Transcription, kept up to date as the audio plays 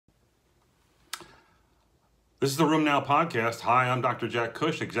This is the RheumNow podcast. Hi, I'm Dr. Jack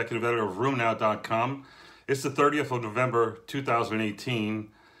Cush, executive editor of RheumNow.com. It's the 30th of November, 2018.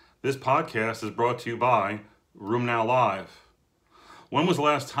 This podcast is brought to you by RheumNow Live. When was the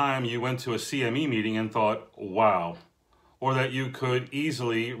last time you went to a CME meeting and thought, wow, or that you could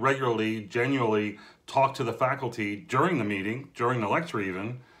easily, regularly, genuinely talk to the faculty during the meeting, during the lecture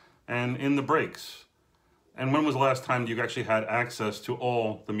even, and in the breaks? And when was the last time you actually had access to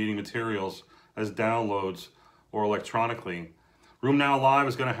all the meeting materials as downloads or electronically? RheumNow Live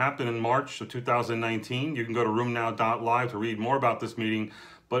is going to happen in March of 2019. You can go to rheumnow.live to read more about this meeting,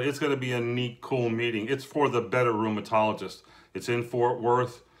 but it's going to be a neat, cool meeting. It's for the better rheumatologist. It's in Fort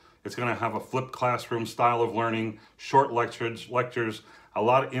Worth. It's going to have a flipped classroom style of learning, short lectures, a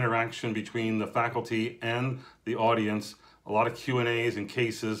lot of interaction between the faculty and the audience, a lot of Q&As and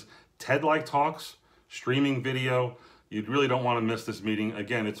cases, TED-like talks, streaming video. You really don't want to miss this meeting.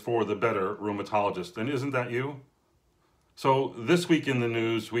 Again, it's for the better rheumatologist. And isn't that you? So this week in the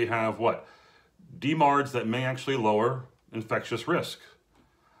news, we have what? DMARDs that may actually lower infectious risk.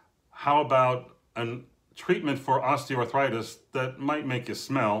 How about a treatment for osteoarthritis that might make you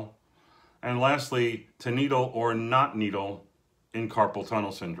smell? And lastly, to needle or not needle in carpal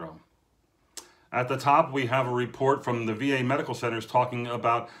tunnel syndrome. At the top, we have a report from the VA medical centers talking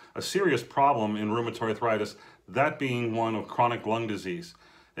about a serious problem in rheumatoid arthritis, that being one of chronic lung disease.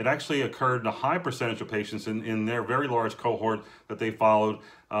 It actually occurred in a high percentage of patients in their very large cohort that they followed.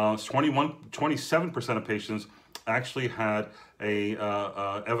 27% of patients actually had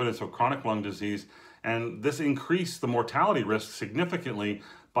evidence of chronic lung disease, and this increased the mortality risk significantly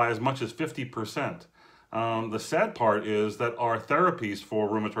by as much as 50%. The sad part is that our therapies for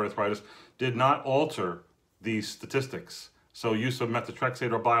rheumatoid arthritis did not alter these statistics. So use of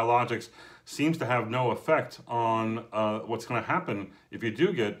methotrexate or biologics seems to have no effect on what's going to happen if you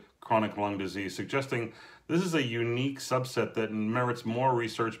do get chronic lung disease, suggesting this is a unique subset that merits more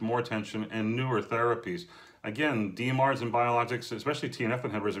research, more attention, and newer therapies. Again, DMARDs and biologics, especially TNF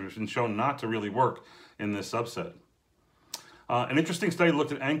inhibitors, have been shown not to really work in this subset. An interesting study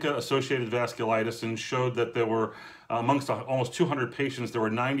looked at ANCA-associated vasculitis and showed that there were, amongst almost 200 patients, there were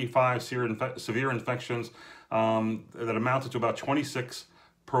 95 severe infections that amounted to about 26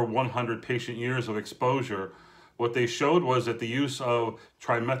 per 100 patient years of exposure. What they showed was that the use of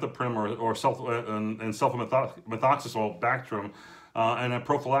trimethoprim or sulfamethoxazole Bactrim and a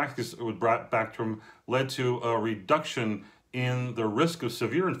prophylaxis with Bactrim led to a reduction in the risk of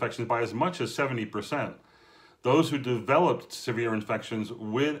severe infections by as much as 70%. Those who developed severe infections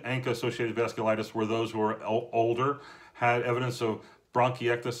with ANCA-associated vasculitis were those who were older, had evidence of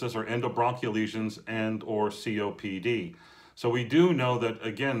bronchiectasis or endobronchial lesions and or COPD. So we do know that,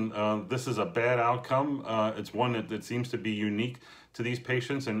 again, this is a bad outcome. It's one that seems to be unique to these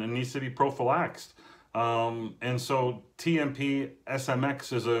patients and it needs to be prophylaxed. And so TMP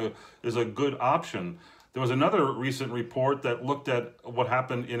SMX is a good option. There was another recent report that looked at what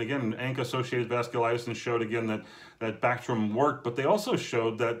happened in, again, ANCA-associated vasculitis and showed again that Bactrim worked, but they also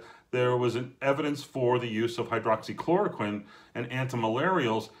showed that there was an evidence for the use of hydroxychloroquine and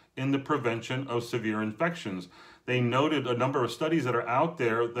antimalarials in the prevention of severe infections. They noted a number of studies that are out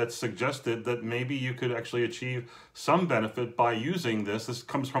there that suggested that maybe you could actually achieve some benefit by using this. This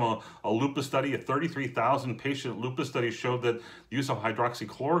comes from a lupus study. A 33,000 patient lupus study showed that the use of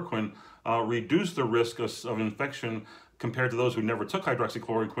hydroxychloroquine reduced the risk of infection compared to those who never took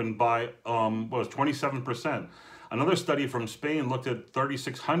hydroxychloroquine by 27%. Another study from Spain looked at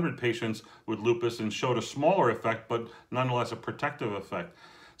 3,600 patients with lupus and showed a smaller effect, but nonetheless a protective effect.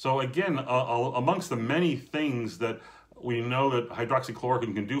 So again, amongst the many things that we know that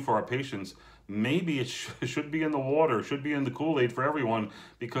hydroxychloroquine can do for our patients, maybe it should be in the water, should be in the Kool-Aid for everyone,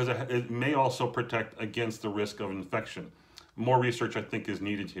 because it may also protect against the risk of infection. More research, I think, is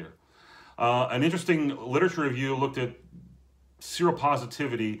needed here. An interesting literature review looked at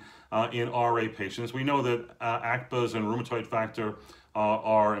seropositivity in RA patients. We know that ACPAs and rheumatoid factor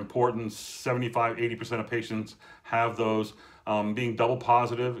are important. 75–80% of patients have those. Being double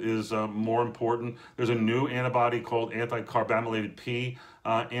positive is more important. There's a new antibody called anti-carbamylated P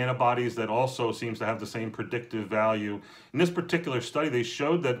antibodies that also seems to have the same predictive value. In this particular study, they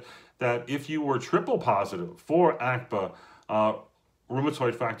showed that if you were triple positive for ACPA,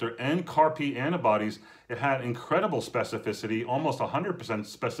 rheumatoid factor, and CAR-P antibodies, it had incredible specificity, almost 100%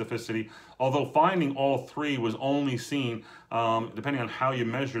 specificity, although finding all three was only seen, depending on how you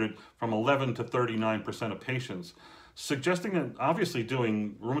measured it, from 11 to 39% of patients, suggesting that obviously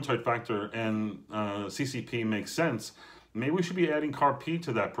doing rheumatoid factor and CCP makes sense. Maybe we should be adding CAR-P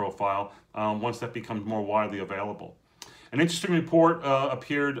to that profile once that becomes more widely available. An interesting report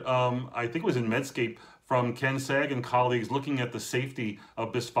appeared, I think it was in Medscape, from Ken Sag and colleagues looking at the safety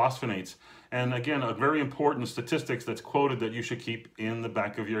of bisphosphonates. And again, a very important statistics that's quoted that you should keep in the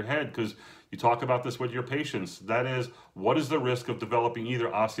back of your head, because you talk about this with your patients. That is, what is the risk of developing either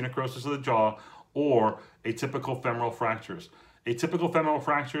osteonecrosis of the jaw or atypical femoral fractures? Atypical femoral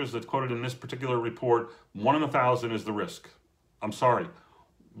fractures that's quoted in this particular report, 1 in 1,000 is the risk. I'm sorry.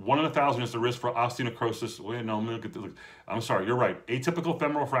 1 in 1,000 is the risk for osteonecrosis. Wait, no, I'm sorry, you're right. Atypical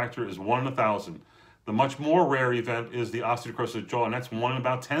femoral fracture is 1 in 1,000. The much more rare event is the osteonecrosis of the jaw, and that's 1 in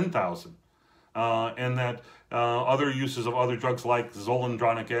about 10,000. And that other uses of other drugs like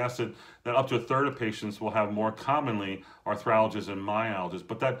zoledronic acid, that up to a third of patients will have more commonly arthralgias and myalgias.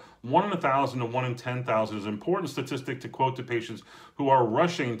 But that 1 in 1,000 to 1 in 10,000 is an important statistic to quote to patients who are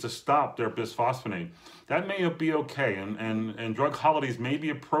rushing to stop their bisphosphonate. That may be okay, and drug holidays may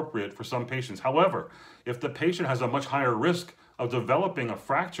be appropriate for some patients. However, if the patient has a much higher risk of developing a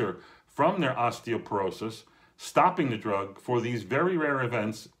fracture from their osteoporosis, stopping the drug for these very rare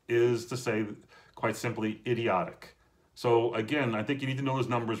events is, to say quite simply, idiotic. So again, I think you need to know those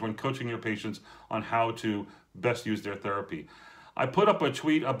numbers when coaching your patients on how to best use their therapy. I put up a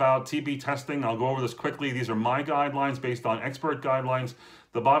tweet about TB testing. I'll go over this quickly. These are my guidelines based on expert guidelines.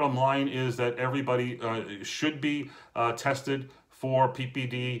 The bottom line is that everybody should be tested for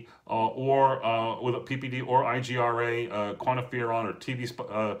PPD with a PPD or IGRA, quantiferon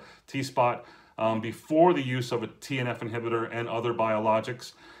or T-spot before the use of a TNF inhibitor and other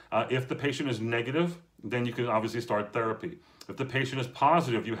biologics. If the patient is negative, then you can obviously start therapy. If the patient is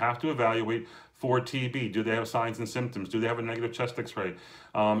positive, you have to evaluate for TB. Do they have signs and symptoms? Do they have a negative chest x-ray?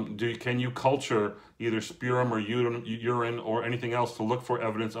 Can you culture either sputum or urine or anything else to look for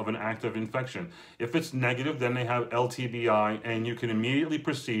evidence of an active infection? If it's negative, then they have LTBI, and you can immediately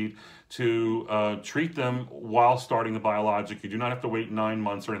proceed to treat them while starting the biologic. You do not have to wait 9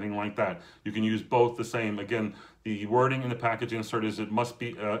 months or anything like that. You can use both the same. Again, the wording in the package insert is it must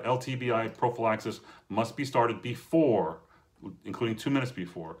be LTBI prophylaxis must be started before, including 2 minutes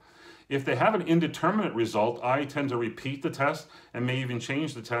before. If they have an indeterminate result, I tend to repeat the test and may even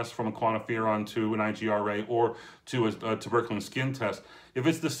change the test from a quantiferon to an IGRA or to a tuberculin skin test. If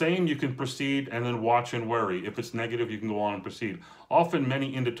it's the same, you can proceed and then watch and worry. If it's negative, you can go on and proceed. Often,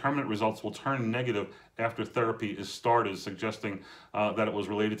 many indeterminate results will turn negative after therapy is started, suggesting that it was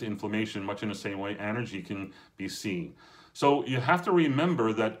related to inflammation, much in the same way energy can be seen. So you have to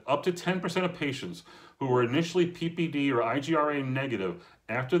remember that up to 10% of patients who were initially PPD or IGRA negative,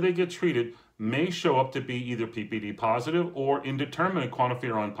 after they get treated, may show up to be either PPD positive or indeterminate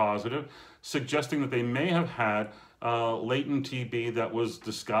quantiferon positive, suggesting that they may have had latent TB that was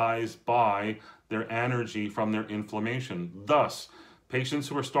disguised by their anergy from their inflammation. Thus, patients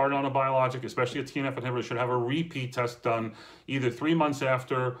who are started on a biologic, especially a TNF inhibitor, should have a repeat test done either 3 months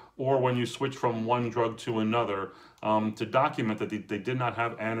after or when you switch from one drug to another to document that they did not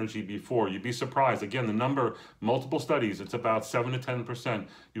have anergy before. You'd be surprised. Again, the number, multiple studies, it's about 7 to 10%.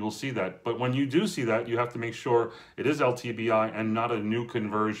 You will see that. But when you do see that, you have to make sure it is LTBI and not a new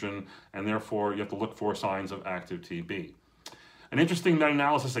conversion, and therefore you have to look for signs of active TB. An interesting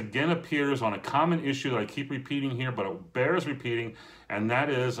meta-analysis again appears on a common issue that I keep repeating here, but it bears repeating, and that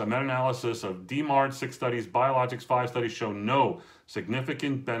is a meta-analysis of DMARD 6 studies, biologics 5 studies show no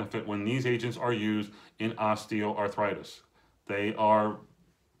significant benefit when these agents are used in osteoarthritis. They are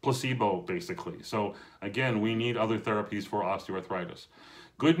placebo, basically. So again, we need other therapies for osteoarthritis.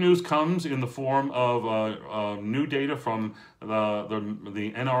 Good news comes in the form of new data from the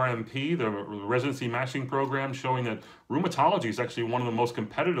NRMP, the Residency Matching Program, showing that rheumatology is actually one of the most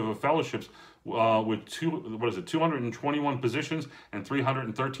competitive of fellowships with 221 positions and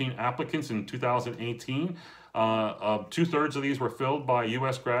 313 applicants in 2018. 2/3 of these were filled by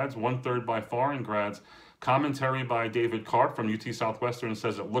U.S. grads, 1/3 by foreign grads. Commentary by David Cart from UT Southwestern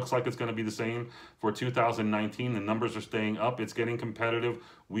says it looks like it's going to be the same for 2019. The numbers are staying up. It's getting competitive.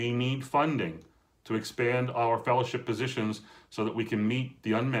 We need funding to expand our fellowship positions so that we can meet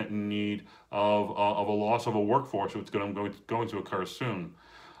the unmet need of a loss of a workforce that's going to occur soon.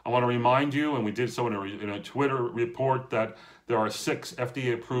 I want to remind you, and we did so in a Twitter report, that there are 6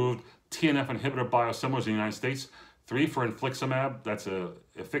 FDA-approved TNF inhibitor biosimilars in the United States. 3 for infliximab, that's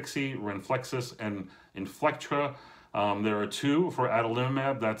Ifixi, Renflexis, and Inflectra. There are 2 for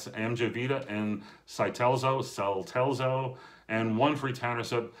adalimumab, that's Amjevita and Cytelzo, and 1 for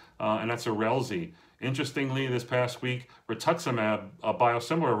etanercept, and that's Erelzi. Interestingly, this past week, rituximab, a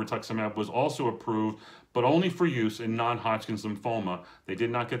biosimilar rituximab, was also approved, but only for use in non-Hodgkin's lymphoma. They did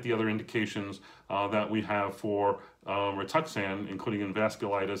not get the other indications that we have for Rituxan, including in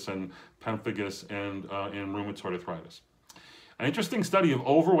vasculitis and pemphigus and in rheumatoid arthritis. An interesting study of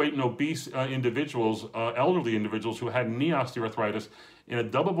overweight and obese individuals, elderly individuals who had knee osteoarthritis in a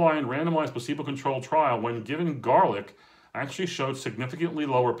double-blind randomized placebo-controlled trial when given garlic actually showed significantly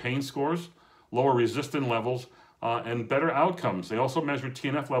lower pain scores, lower resistance levels, and better outcomes. They also measured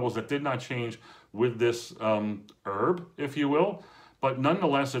TNF levels that did not change with this herb, if you will. But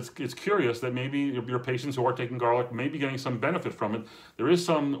nonetheless, it's curious that maybe your patients who are taking garlic may be getting some benefit from it. There is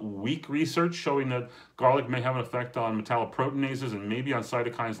some weak research showing that garlic may have an effect on metalloproteinases and maybe on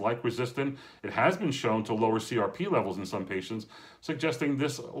cytokines like resistin. It has been shown to lower CRP levels in some patients, suggesting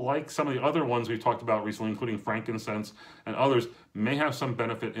this, like some of the other ones we've talked about recently, including frankincense and others, may have some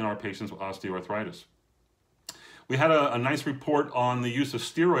benefit in our patients with osteoarthritis. We had a nice report on the use of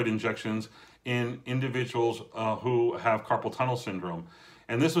steroid injections in individuals who have carpal tunnel syndrome.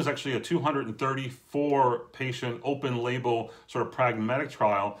 And this was actually a 234 patient open label sort of pragmatic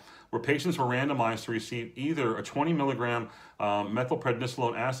trial where patients were randomized to receive either a 20 milligram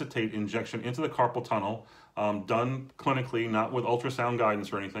methylprednisolone acetate injection into the carpal tunnel, done clinically, not with ultrasound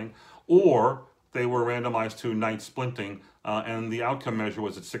guidance or anything, or they were randomized to night splinting, and the outcome measure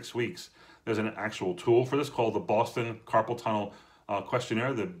was at 6 weeks. There's an actual tool for this called the Boston Carpal Tunnel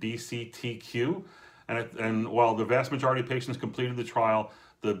Questionnaire, the BCTQ. And while the vast majority of patients completed the trial,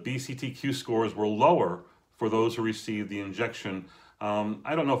 the BCTQ scores were lower for those who received the injection.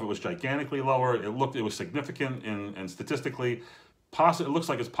 I don't know if it was gigantically lower. It was significant and statistically, it looks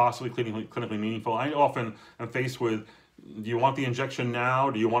like it's possibly clinically meaningful. I often am faced with, do you want the injection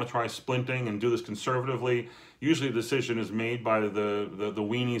now? Do you want to try splinting and do this conservatively? Usually the decision is made by the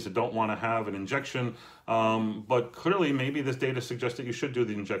weenies that don't want to have an injection, but clearly maybe this data suggests that you should do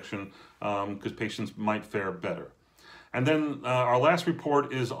the injection because patients might fare better. And then our last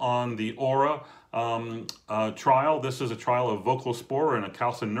report is on the AURA trial. This is a trial of voclosporin, a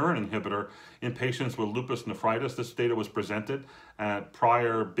calcineurin inhibitor, in patients with lupus nephritis. This data was presented at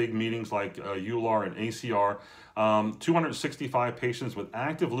prior big meetings like EULAR and ACR. 265 patients with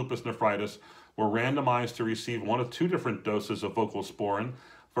active lupus nephritis were randomized to receive one of two different doses of voclosporin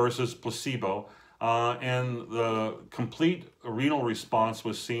versus placebo. And the complete renal response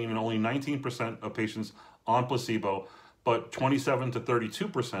was seen in only 19% of patients on placebo, but 27 to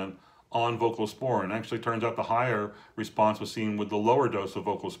 32% on voclosporin. Actually, turns out the higher response was seen with the lower dose of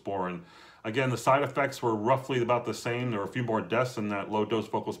voclosporin. Again, the side effects were roughly about the same. There were a few more deaths in that low-dose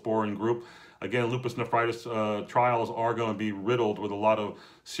voclosporin group. Again, lupus nephritis trials are going to be riddled with a lot of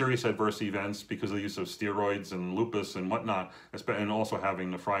serious adverse events because of the use of steroids and lupus and whatnot, and also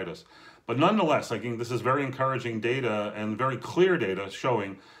having nephritis. But nonetheless, I think this is very encouraging data and very clear data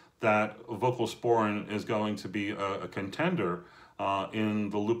showing that voclosporin is going to be a contender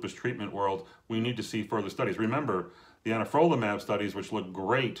in the lupus treatment world. We need to see further studies. Remember, the anifrolumab studies, which looked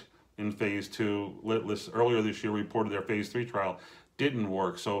great in phase 2, earlier this year reported their phase 3 trial, didn't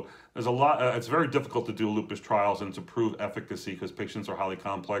work. So there's a lot, it's very difficult to do lupus trials and to prove efficacy because patients are highly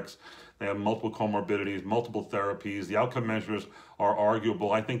complex. They have multiple comorbidities, multiple therapies. The outcome measures are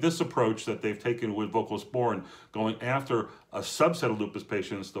arguable. I think this approach that they've taken with voclosporin, going after a subset of lupus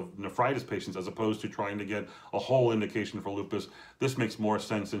patients, the nephritis patients, as opposed to trying to get a whole indication for lupus, this makes more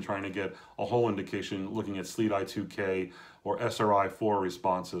sense than trying to get a whole indication looking at SLEDAI-2K or SRI-4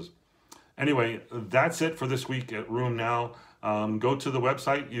 responses. Anyway, that's it for this week at RheumNow. Go to the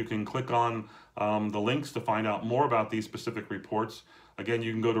website. You can click on the links to find out more about these specific reports. Again,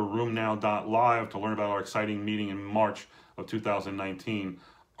 you can go to rheumnow.live to learn about our exciting meeting in March of 2019.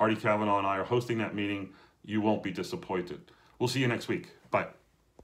 Artie Cavanaugh and I are hosting that meeting. You won't be disappointed. We'll see you next week. Bye.